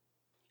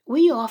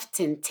We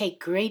often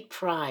take great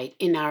pride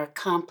in our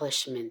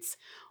accomplishments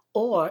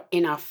or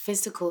in our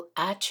physical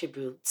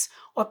attributes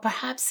or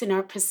perhaps in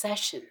our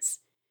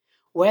possessions.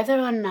 Whether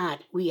or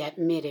not we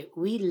admit it,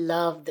 we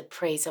love the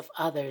praise of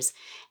others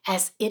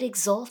as it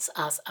exalts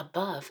us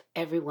above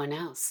everyone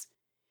else.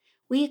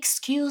 We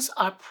excuse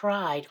our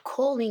pride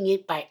calling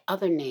it by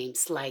other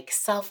names like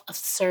self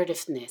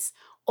assertiveness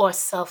or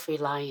self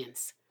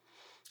reliance.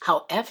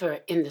 However,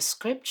 in the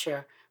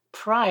scripture,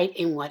 pride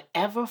in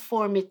whatever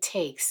form it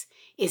takes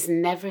is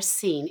never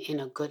seen in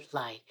a good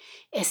light,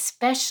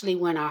 especially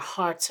when our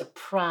hearts are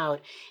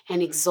proud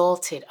and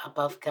exalted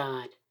above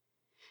God.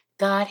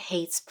 God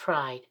hates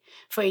pride,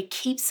 for it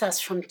keeps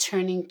us from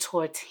turning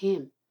towards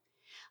Him.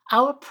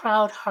 Our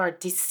proud heart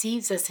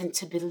deceives us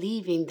into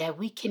believing that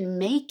we can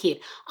make it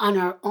on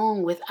our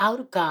own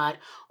without God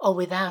or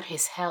without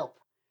His help.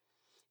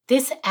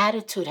 This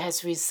attitude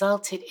has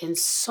resulted in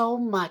so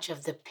much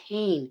of the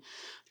pain,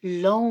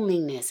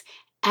 loneliness,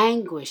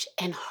 anguish,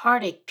 and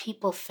heartache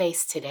people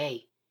face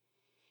today.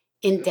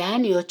 In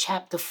Daniel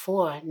chapter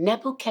 4,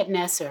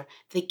 Nebuchadnezzar,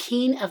 the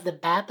king of the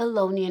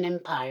Babylonian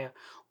Empire,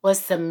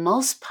 was the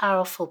most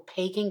powerful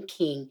pagan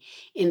king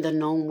in the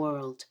known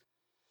world.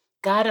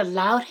 God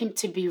allowed him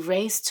to be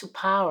raised to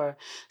power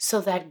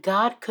so that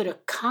God could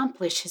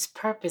accomplish his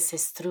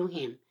purposes through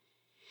him.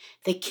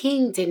 The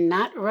king did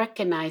not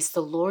recognize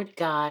the Lord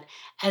God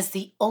as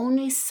the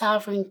only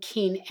sovereign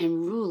king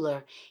and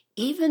ruler,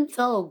 even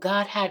though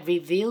God had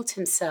revealed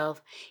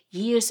himself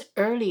years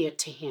earlier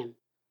to him.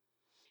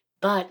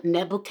 But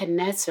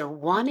Nebuchadnezzar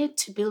wanted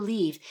to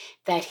believe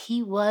that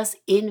he was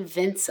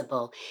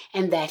invincible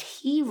and that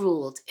he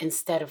ruled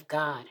instead of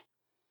God.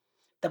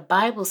 The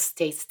Bible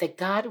states that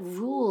God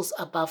rules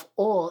above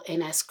all,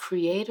 and as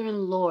creator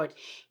and Lord,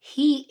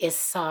 he is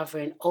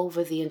sovereign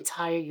over the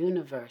entire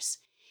universe.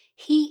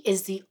 He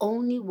is the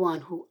only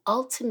one who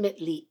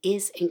ultimately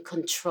is in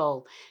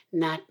control,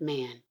 not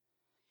man.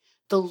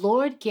 The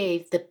Lord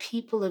gave the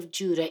people of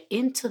Judah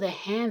into the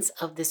hands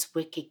of this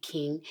wicked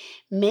king,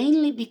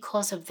 mainly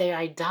because of their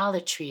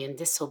idolatry and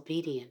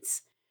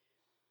disobedience.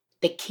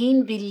 The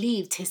king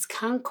believed his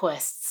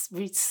conquests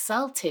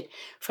resulted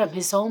from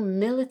his own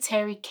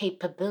military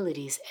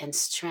capabilities and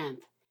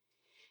strength.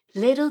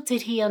 Little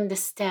did he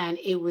understand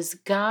it was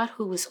God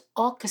who was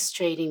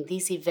orchestrating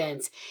these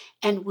events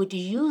and would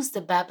use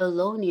the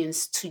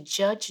Babylonians to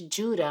judge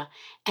Judah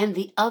and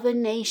the other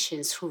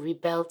nations who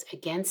rebelled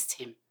against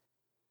him.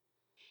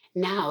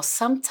 Now,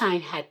 some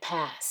time had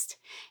passed,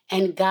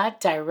 and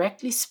God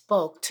directly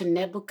spoke to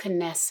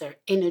Nebuchadnezzar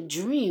in a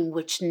dream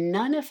which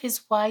none of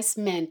his wise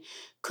men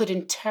could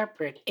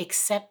interpret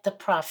except the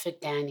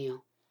prophet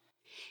Daniel.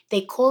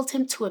 They called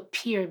him to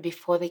appear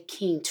before the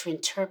king to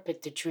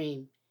interpret the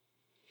dream.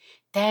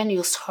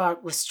 Daniel's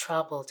heart was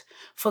troubled,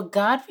 for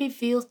God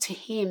revealed to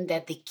him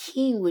that the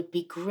king would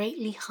be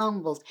greatly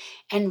humbled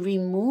and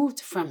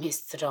removed from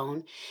his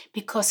throne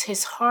because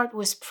his heart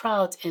was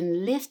proud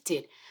and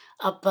lifted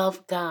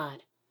above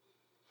God.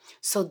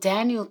 So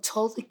Daniel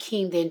told the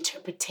king the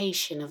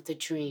interpretation of the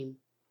dream.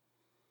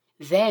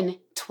 Then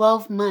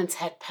 12 months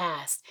had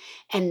passed,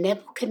 and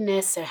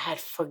Nebuchadnezzar had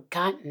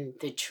forgotten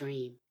the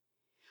dream.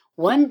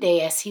 One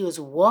day, as he was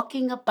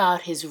walking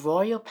about his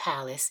royal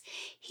palace,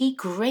 he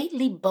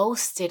greatly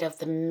boasted of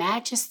the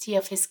majesty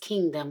of his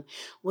kingdom,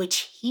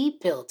 which he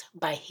built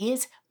by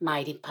his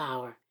mighty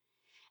power.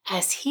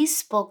 As he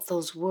spoke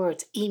those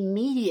words,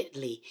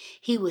 immediately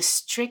he was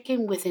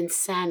stricken with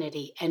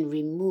insanity and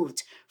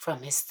removed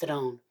from his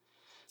throne.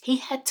 He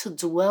had to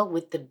dwell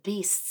with the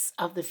beasts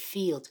of the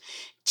field,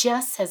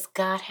 just as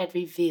God had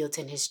revealed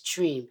in his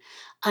dream,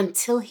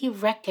 until he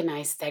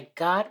recognized that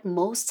God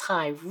Most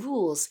High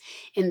rules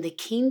in the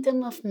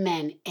kingdom of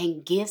men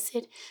and gives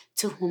it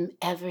to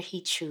whomever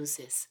he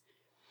chooses.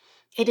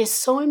 It is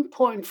so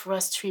important for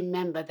us to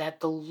remember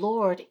that the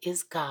Lord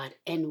is God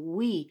and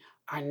we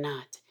are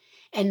not.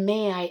 And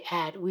may I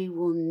add, we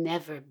will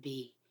never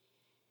be.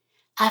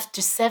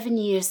 After 7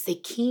 years, the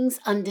king's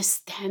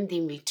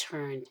understanding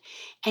returned,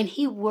 and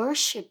he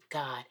worshiped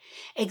God,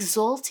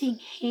 exalting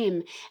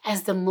him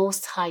as the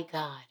Most High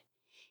God.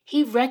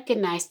 He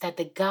recognized that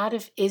the God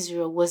of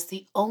Israel was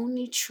the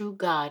only true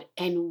God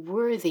and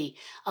worthy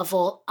of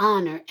all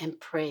honor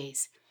and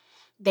praise.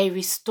 They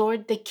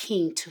restored the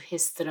king to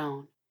his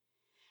throne.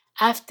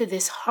 After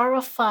this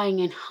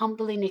horrifying and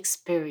humbling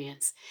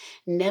experience,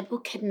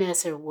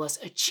 Nebuchadnezzar was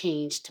a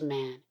changed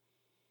man.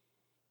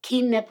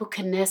 King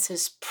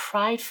Nebuchadnezzar's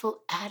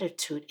prideful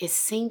attitude is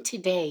seen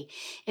today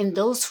in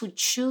those who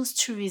choose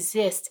to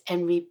resist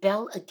and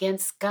rebel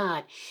against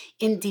God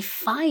in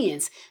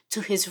defiance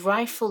to his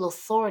rightful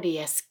authority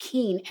as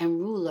king and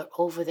ruler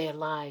over their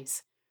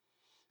lives.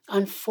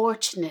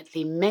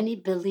 Unfortunately, many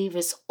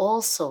believers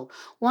also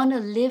want to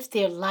live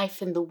their life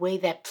in the way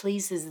that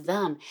pleases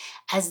them,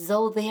 as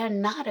though they are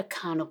not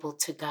accountable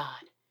to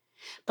God.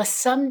 But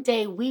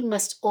someday we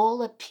must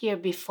all appear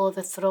before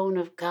the throne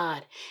of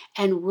God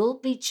and will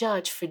be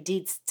judged for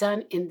deeds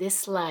done in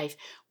this life,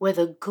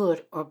 whether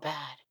good or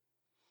bad.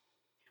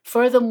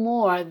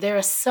 Furthermore, there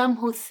are some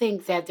who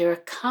think that their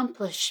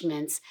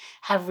accomplishments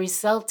have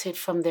resulted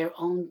from their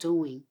own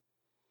doing.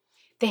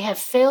 They have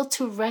failed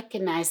to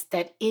recognize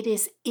that it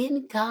is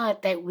in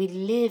God that we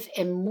live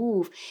and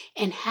move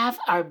and have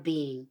our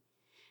being.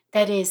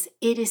 That is,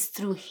 it is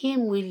through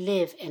Him we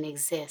live and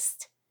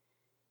exist.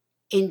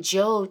 In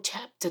Job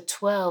chapter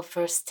 12,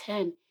 verse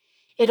 10,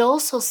 it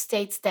also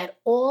states that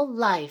all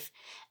life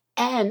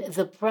and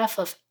the breath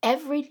of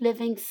every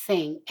living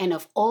thing and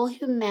of all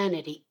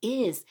humanity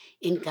is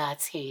in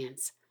God's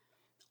hands.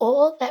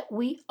 All that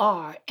we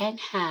are and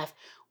have,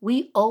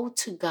 we owe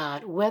to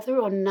God, whether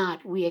or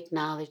not we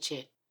acknowledge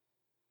it.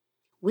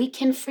 We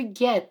can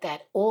forget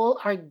that all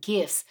our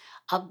gifts,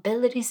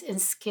 abilities,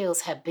 and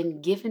skills have been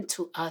given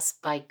to us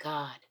by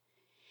God.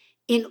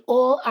 In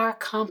all our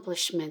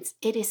accomplishments,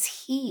 it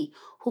is He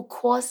who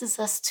causes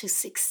us to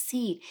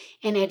succeed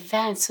and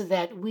advance so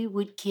that we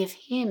would give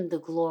Him the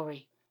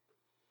glory.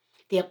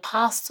 The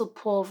Apostle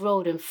Paul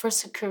wrote in 1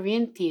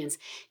 Corinthians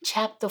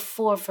chapter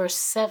 4, verse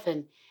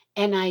 7,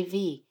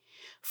 NIV,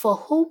 "For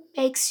who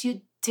makes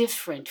you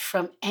different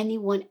from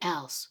anyone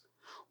else?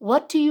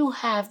 What do you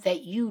have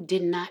that you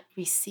did not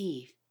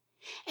receive?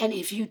 And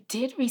if you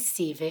did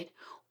receive it,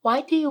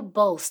 why do you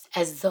boast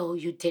as though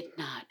you did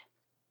not?"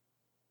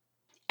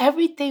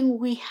 Everything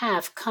we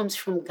have comes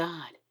from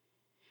God.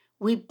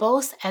 We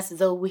boast as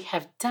though we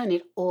have done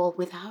it all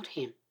without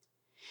Him.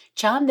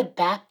 John the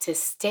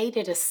Baptist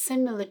stated a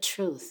similar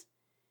truth.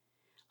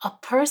 A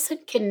person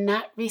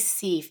cannot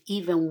receive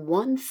even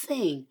one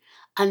thing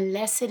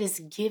unless it is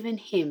given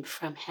him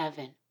from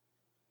heaven.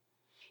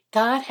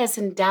 God has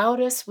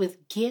endowed us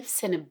with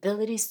gifts and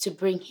abilities to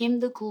bring Him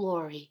the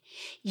glory,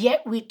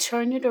 yet we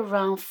turn it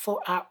around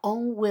for our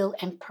own will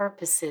and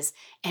purposes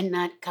and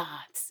not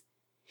God's.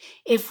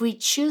 If we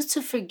choose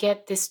to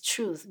forget this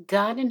truth,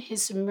 God in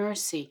His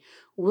mercy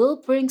will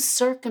bring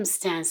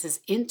circumstances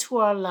into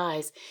our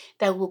lives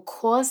that will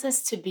cause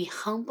us to be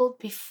humbled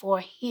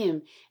before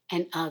Him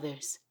and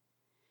others.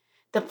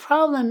 The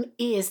problem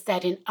is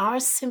that in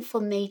our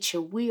sinful nature,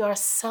 we are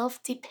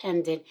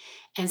self-dependent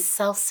and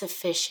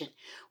self-sufficient,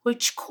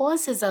 which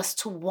causes us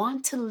to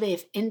want to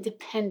live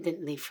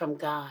independently from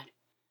God.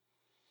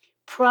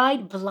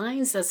 Pride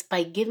blinds us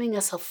by giving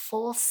us a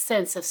false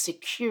sense of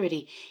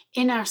security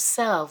in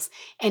ourselves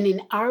and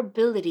in our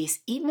abilities,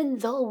 even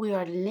though we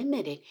are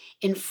limited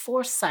in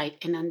foresight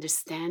and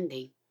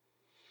understanding.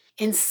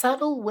 In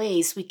subtle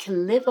ways, we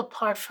can live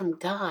apart from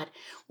God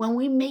when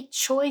we make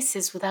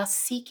choices without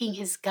seeking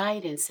His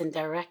guidance and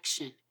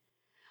direction.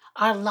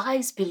 Our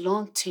lives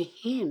belong to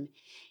Him,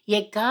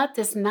 yet God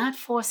does not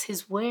force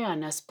His way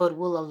on us, but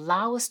will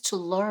allow us to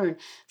learn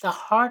the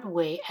hard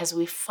way as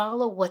we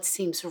follow what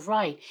seems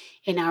right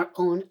in our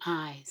own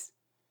eyes.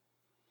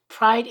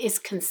 Pride is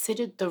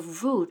considered the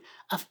root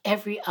of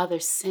every other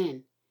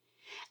sin.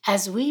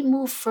 As we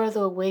move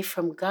further away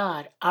from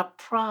God, our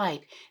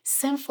pride,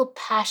 sinful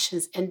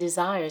passions, and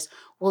desires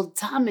will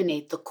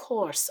dominate the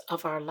course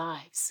of our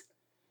lives.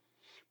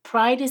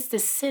 Pride is the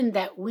sin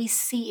that we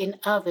see in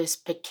others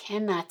but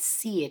cannot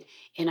see it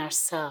in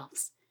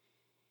ourselves.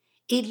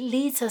 It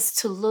leads us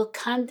to look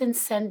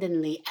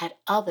condescendingly at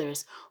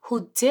others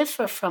who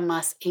differ from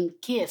us in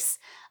gifts,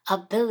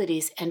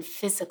 abilities, and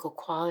physical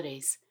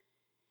qualities.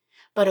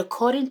 But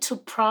according to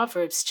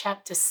Proverbs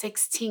chapter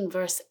 16,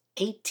 verse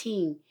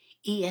 18,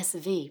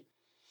 ESV,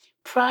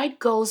 pride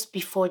goes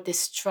before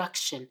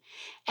destruction,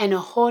 and a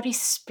haughty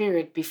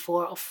spirit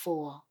before a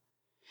fall.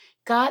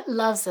 God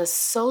loves us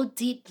so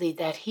deeply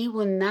that He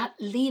will not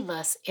leave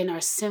us in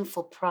our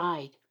sinful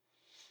pride.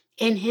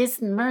 In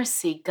His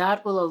mercy,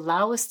 God will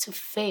allow us to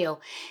fail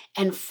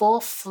and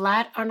fall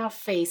flat on our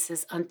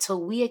faces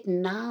until we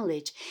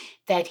acknowledge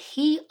that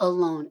He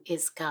alone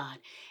is God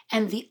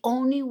and the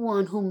only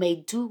one who may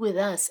do with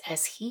us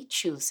as He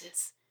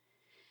chooses.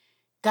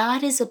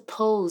 God is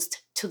opposed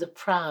to the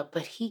proud,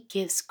 but He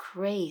gives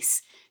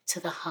grace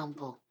to the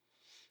humble.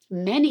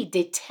 Many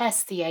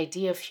detest the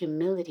idea of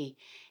humility,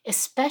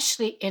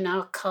 especially in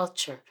our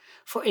culture,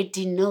 for it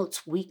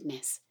denotes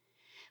weakness.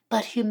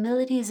 But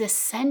humility is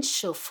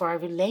essential for our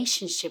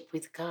relationship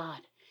with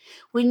God.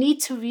 We need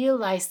to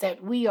realize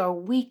that we are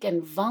weak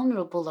and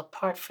vulnerable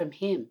apart from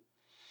Him.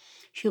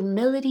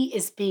 Humility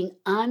is being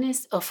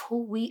honest of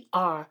who we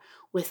are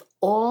with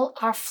all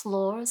our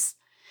flaws,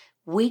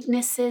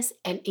 weaknesses,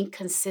 and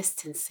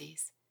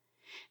inconsistencies.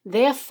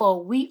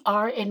 Therefore, we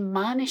are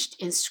admonished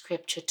in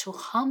Scripture to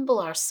humble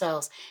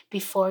ourselves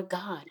before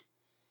God.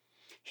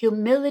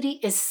 Humility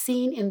is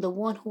seen in the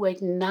one who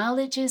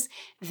acknowledges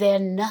their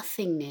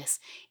nothingness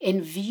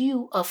in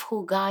view of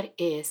who God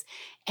is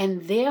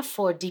and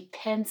therefore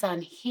depends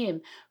on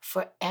Him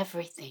for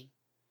everything.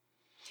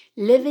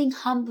 Living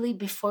humbly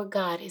before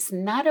God is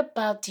not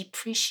about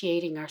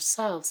depreciating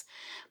ourselves,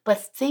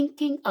 but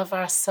thinking of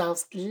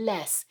ourselves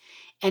less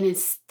and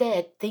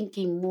instead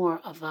thinking more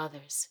of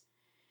others.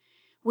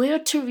 We are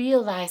to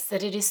realize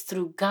that it is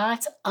through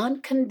God's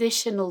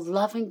unconditional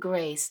love and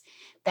grace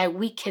that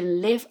we can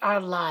live our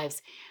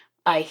lives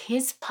by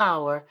His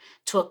power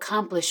to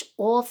accomplish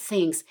all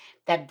things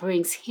that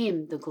brings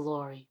Him the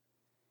glory.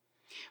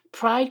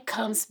 Pride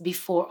comes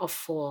before a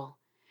fall.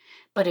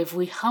 But if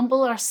we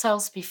humble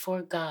ourselves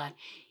before God,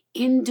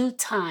 in due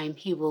time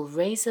He will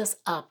raise us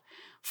up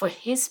for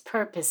His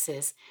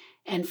purposes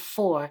and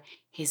for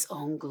His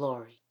own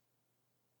glory.